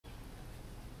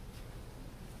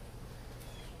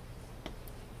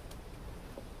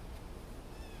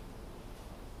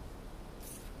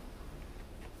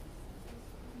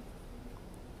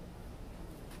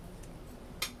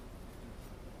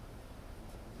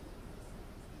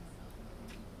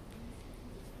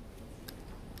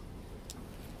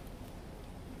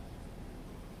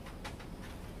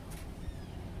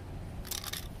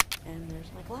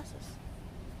my glasses.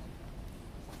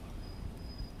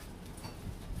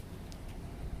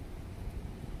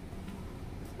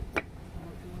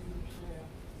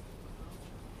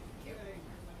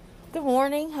 Good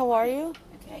morning. How are you?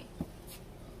 Okay.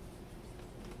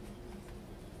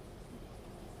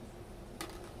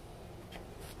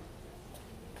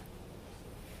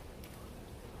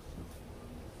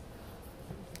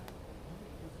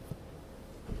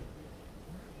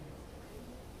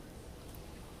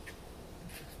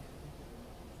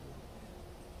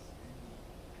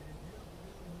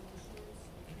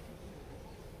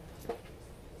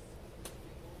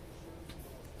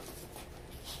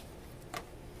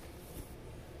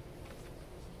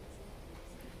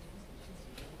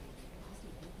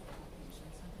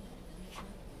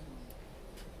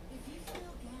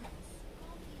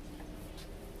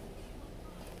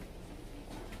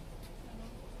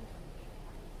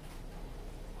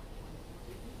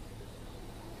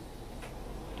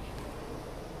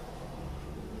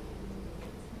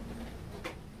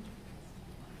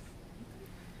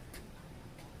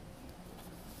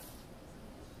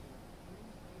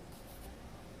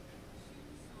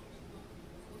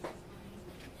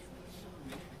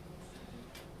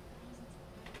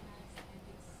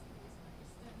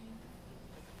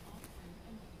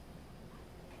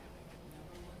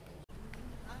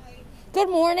 Good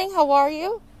morning. How are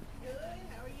you? Good.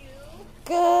 How are you?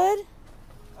 Good.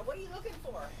 What are you looking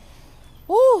for?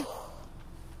 Woo.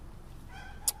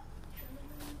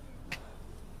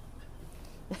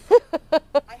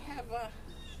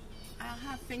 I'll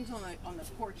have things on the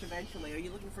porch eventually. Are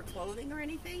you looking for clothing or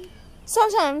anything?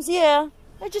 Sometimes, yeah.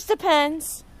 It just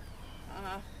depends.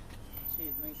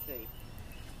 Geez, let me see.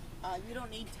 You don't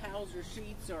need towels or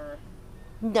sheets or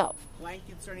No.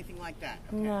 blankets or anything like that.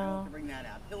 Okay, No. I'll have to bring that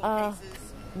out.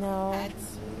 Pillowcases, No.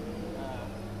 hats.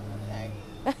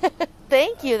 Okay.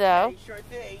 Thank you, though. Okay, sure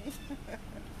thing.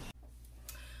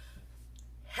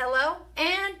 Hello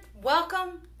and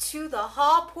welcome to the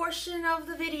haul portion of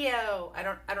the video. I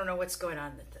don't know what's going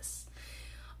on with this.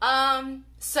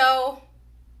 So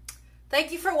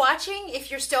thank you for watching. If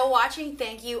you're still watching,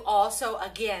 thank you also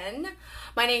again.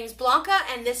 My name is Blanca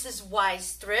and this is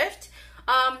Wise Thrift.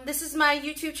 This is my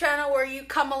YouTube channel where you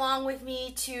come along with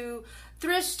me to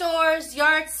thrift stores,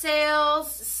 yard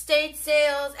sales, estate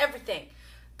sales, everything.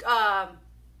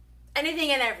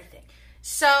 Anything and everything.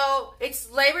 So it's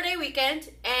Labor Day weekend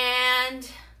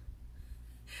and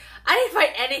I didn't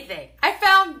find anything. I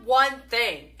found one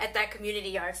thing at that community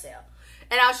yard sale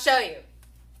and I'll show you.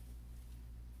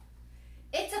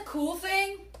 It's a cool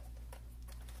thing.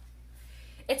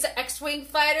 It's an X-Wing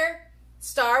fighter,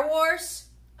 Star Wars.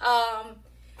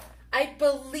 I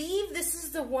believe this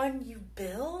is the one you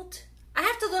build. I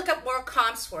have to look up more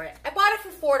comps for it. I bought it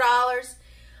for $4.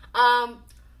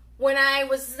 When I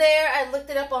was there, I looked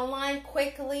it up online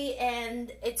quickly,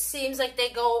 and it seems like they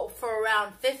go for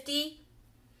around $50.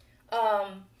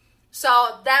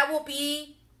 So that will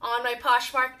be on my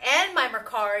Poshmark and my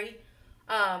Mercari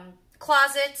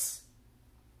closets.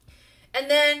 And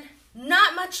then,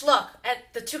 not much luck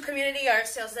at the two community yard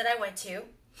sales that I went to.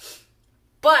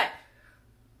 But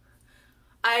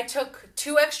I took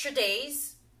 2 extra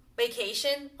days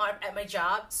vacation at my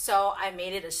job, so I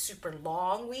made it a super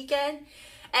long weekend.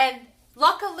 And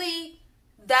luckily,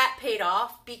 that paid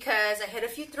off because I hit a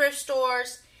few thrift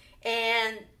stores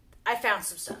and I found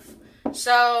some stuff.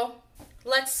 So,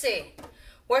 let's see.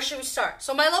 Where should we start?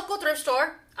 So, my local thrift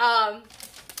store,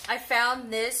 I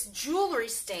found this jewelry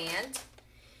stand.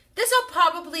 This I'll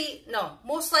probably, no,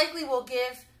 most likely will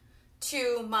give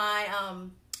to my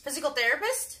physical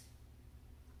therapist.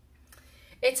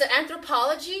 It's an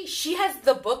Anthropologie. She has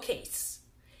the bookcase.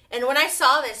 And when I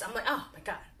saw this, I'm like, oh my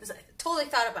God. I totally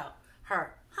thought about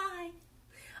her. Hi.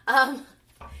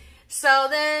 So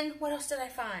then, what else did I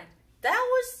find? That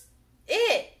was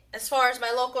it as far as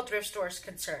my local thrift store is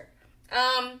concerned.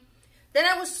 Then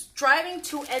I was driving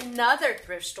to another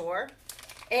thrift store.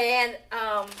 And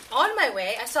on my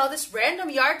way, I saw this random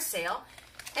yard sale.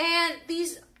 And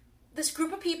this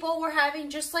group of people were having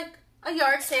just like a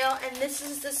yard sale. And this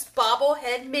is this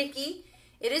bobblehead Mickey.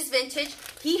 It is vintage.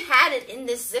 He had it in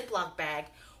this Ziploc bag,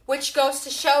 which goes to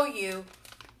show you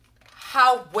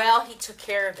how well he took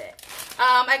care of it.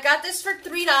 I got this for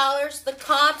 $3. The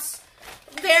comps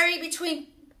vary between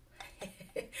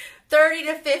 30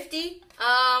 to 50.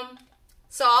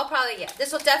 So I'll probably, yeah,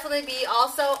 this will definitely be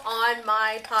also on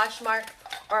my Poshmark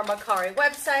or Mercari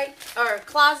website or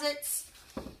closets.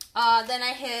 Then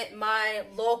I hit my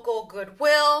local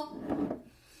Goodwill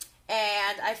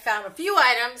and I found a few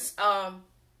items.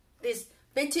 This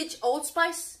vintage Old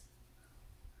Spice.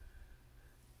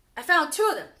 I found 2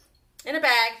 of them. in a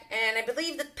bag, and I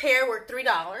believe the pair were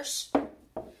 $3.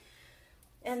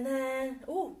 And then,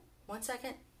 ooh, 1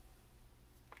 second.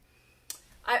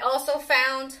 I also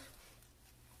found,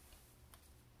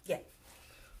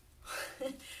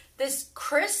 this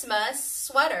Christmas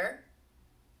sweater.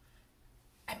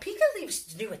 I think it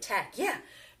was new with tag. Yeah,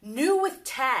 new with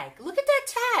tag. Look at that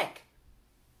tag.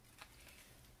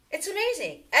 It's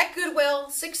amazing. At Goodwill,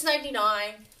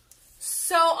 $6.99.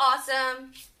 So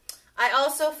awesome. I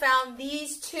also found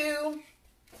these two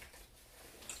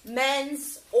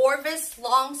men's Orvis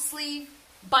long sleeve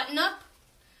button up.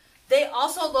 They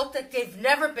also look like they've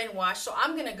never been washed, so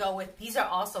I'm going to go with these are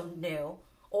also new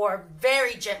or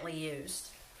very gently used.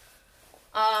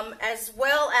 As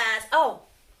well as, oh,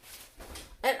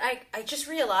 and I just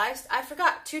realized I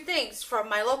forgot two things from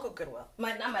my local Goodwill.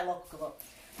 Not my local Goodwill.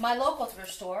 My local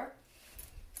thrift store.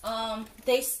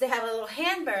 They have a little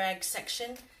handbag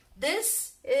section.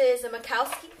 This is a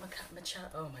Mikowski.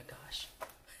 Oh my gosh.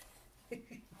 I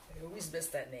always mess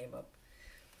that name up.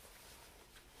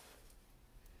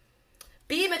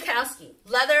 B. Mikowski.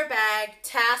 Leather bag,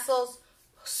 tassels,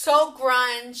 so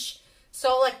grunge.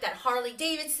 So like that Harley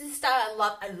Davidson style.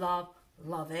 I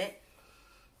love it.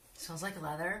 Smells like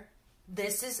leather.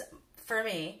 This is, for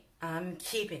me, I'm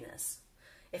keeping this.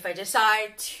 If I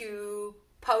decide to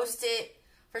post it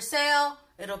for sale,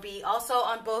 it'll be also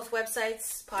on both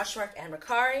websites, Poshmark and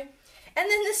Mercari. And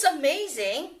then this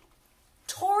amazing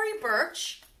Tory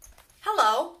Burch.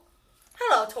 Hello.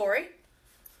 Hello, Tory.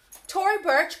 Tory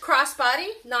Burch crossbody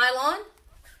nylon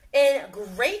in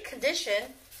great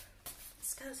condition.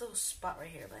 It's got this little spot right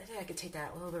here, but I think I could take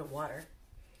that with a little bit of water.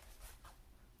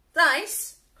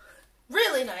 Nice.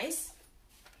 Really nice.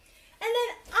 And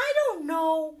then I don't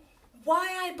know why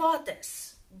I bought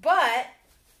this, but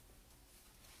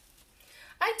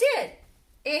I did.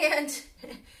 And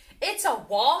it's a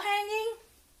wall hanging.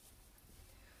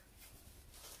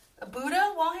 A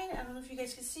Buddha wall hanging. I don't know if you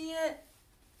guys can see it.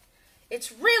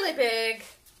 It's really big.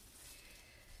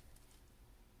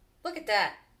 Look at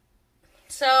that.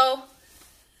 So,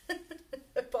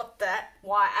 I bought that.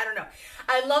 Why? I don't know.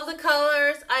 I love the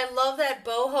colors. I love that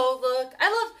boho look.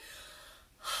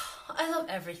 I love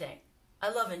everything.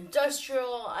 I love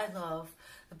industrial. I love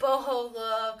the boho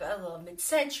look. I love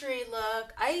mid-century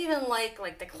look. I even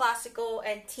like the classical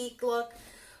antique look.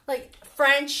 Like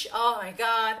French. Oh my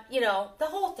God. You know, the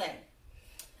whole thing.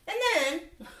 And then,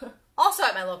 also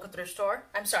at my local thrift store,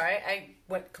 I'm sorry, I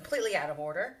went completely out of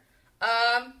order.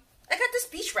 I got this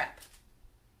beach wrap.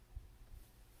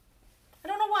 I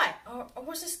don't know why. Or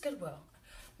was this Goodwill?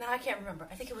 No, I can't remember.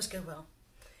 I think it was Goodwill.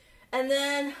 And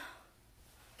then,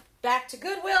 back to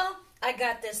Goodwill, I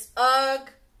got this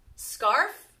UGG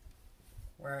scarf.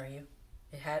 Where are you?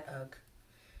 It had UGG.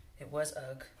 It was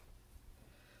UGG.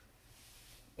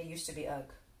 It used to be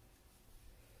UGG.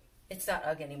 It's not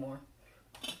UGG anymore.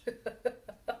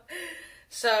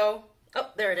 So, oh,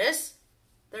 there it is.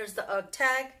 There's the UGG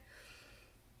tag.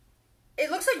 It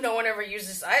looks like no one ever used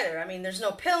this either. I mean, there's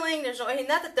no pilling. There's no, I mean,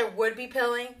 not that there would be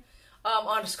pilling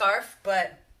on a scarf,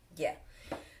 but yeah.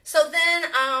 So then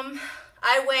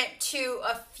I went to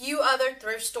a few other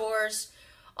thrift stores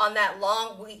on that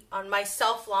on my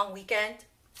long weekend,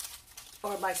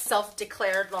 or my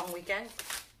self-declared long weekend.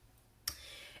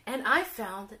 And I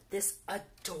found this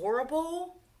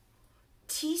adorable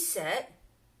tea set,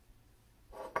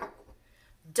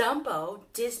 Dumbo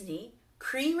Disney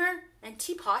creamer and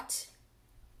teapot.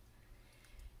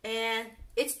 And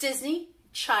it's Disney,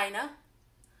 China.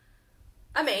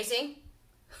 Amazing.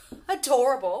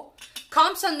 Adorable.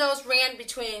 Comps on those ran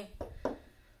between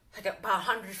like about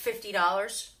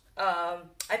 $150.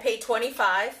 I paid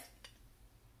 $25.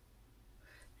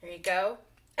 There you go.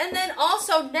 And then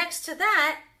also next to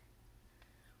that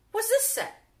was this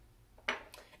set.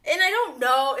 And I don't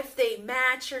know if they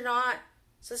match or not.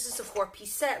 So this is a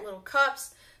 4-piece set, little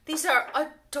cups. These are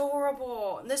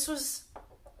adorable. And this was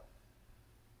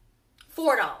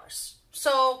 $4.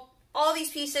 So all these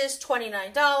pieces,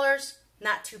 $29.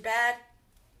 Not too bad.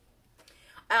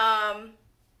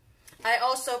 I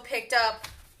also picked up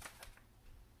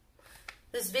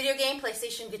this video game,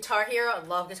 PlayStation Guitar Hero. I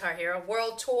love Guitar Hero.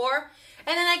 World Tour.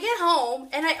 And then I get home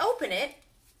and I open it.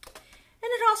 And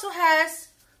it also has,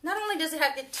 not only does it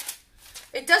have,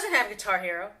 it doesn't have Guitar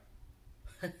Hero.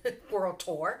 World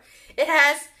Tour. It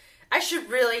has, I should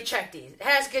really check these. It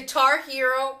has Guitar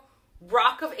Hero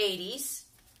Rock of 80s.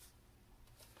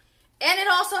 And it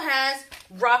also has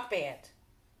Rock Band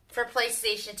for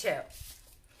PlayStation 2.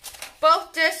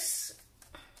 Both discs,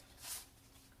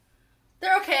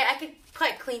 they're okay. I could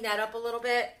probably clean that up a little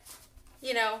bit.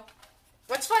 You know,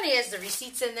 what's funny is the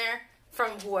receipt's in there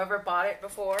from whoever bought it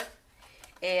before.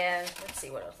 And let's see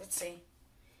what else. Let's see.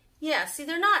 Yeah, see,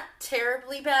 they're not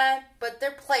terribly bad, but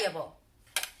they're playable.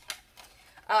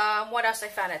 What else I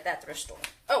found at that thrift store?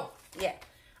 Oh, yeah.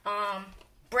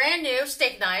 Brand new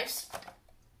steak knives.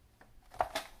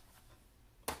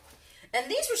 And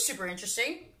these were super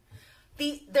interesting.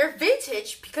 They're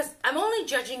vintage because I'm only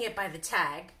judging it by the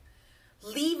tag.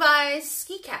 Levi's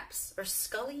ski caps or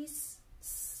Scully's,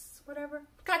 whatever.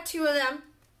 Got 2 of them.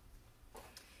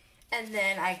 And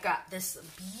then I got this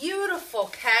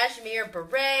beautiful cashmere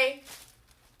beret.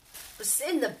 It's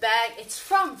in the bag. It's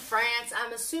from France.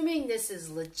 I'm assuming this is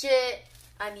legit.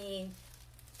 I mean,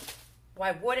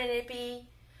 why wouldn't it be?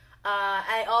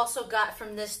 I also got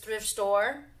from this thrift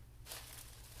store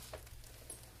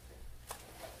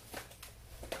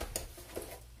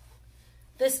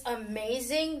this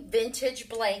amazing vintage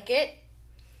blanket.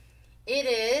 It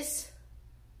is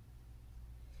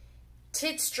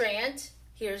Tidstrand.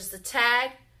 Here's the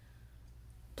tag.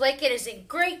 Blanket is in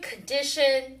great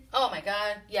condition. Oh my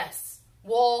God, yes.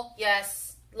 Wool,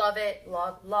 yes. Love it,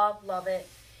 love, love, love it.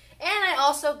 And I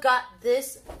also got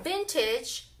this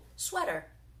vintage sweater.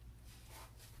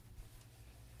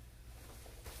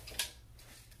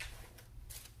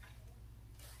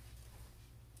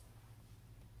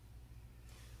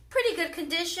 Pretty good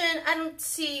condition. I don't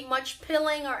see much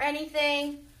pilling or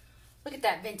anything. Look at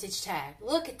that vintage tag.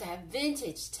 Look at that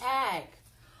vintage tag.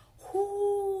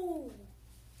 Whoo.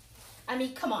 I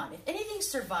mean, come on. If anything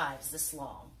survives this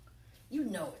long, you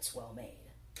know it's well made.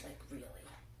 Like, really,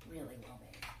 really well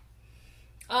made.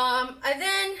 I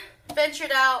then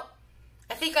ventured out.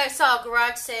 I think I saw a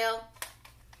garage sale.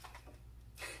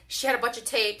 She had a bunch of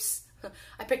tapes.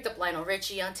 I picked up Lionel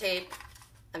Richie on tape.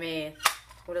 I mean,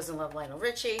 who doesn't love Lionel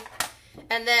Richie?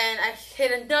 And then I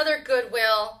hit another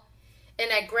Goodwill,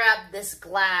 and I grabbed this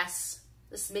glass.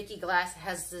 This Mickey glass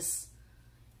has this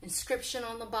inscription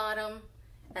on the bottom,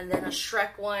 and then a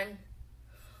Shrek one.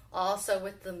 Also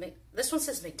with this one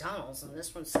says McDonald's, and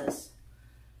this one says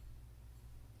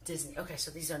Disney. Okay,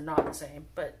 so these are not the same,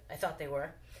 but I thought they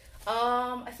were.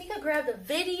 I think I grabbed a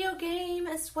video game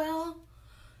as well.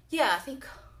 Yeah, and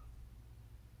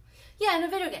a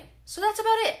video game. So that's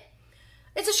about it.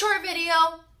 It's a short video.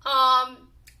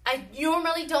 I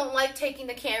normally don't like taking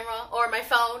the camera or my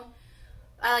phone.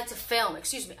 I like to film,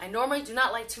 excuse me. I normally do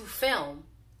not like to film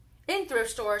in thrift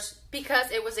stores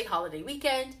because it was a holiday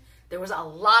weekend. There was a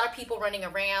lot of people running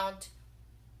around.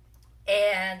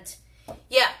 And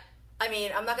yeah, I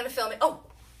mean, I'm not going to film it. Oh.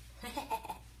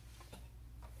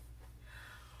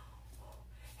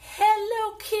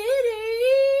 Hello,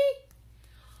 Kitty.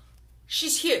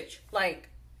 She's huge, like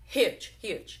huge,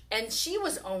 huge. And she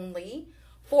was only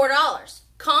 $4.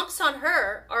 Comps on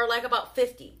her are like about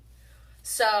 50.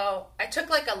 So I took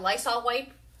like a Lysol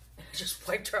wipe and just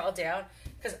wiped her all down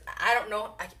because I don't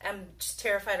know. I'm just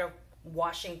terrified of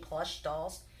washing plush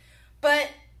dolls. But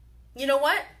you know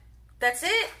what? That's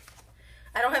it.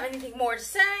 I don't have anything more to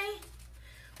say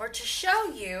or to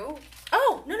show you.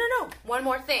 Oh, no. One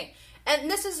more thing. And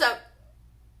this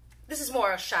is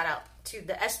more a shout out to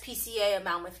the SPCA of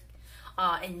Monmouth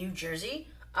in New Jersey.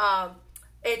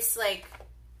 It's like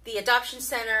the adoption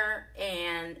center,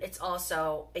 and it's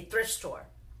also a thrift store.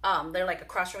 They're like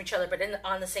across from each other, but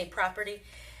on the same property.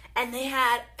 And they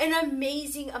had an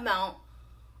amazing amount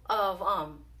of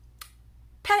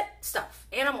pet stuff,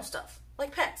 animal stuff,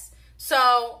 like pets.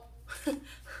 So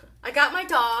I got my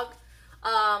dog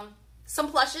some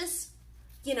plushes,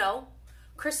 you know,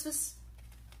 Christmas.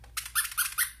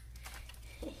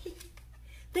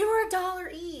 They were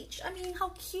 $1 each. I mean, how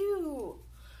cute.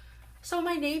 So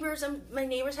my neighbors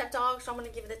have dogs, so I'm going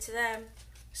to give it to them.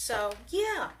 So,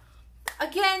 yeah.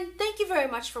 Again, thank you very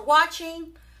much for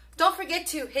watching. Don't forget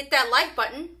to hit that like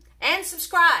button and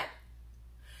subscribe.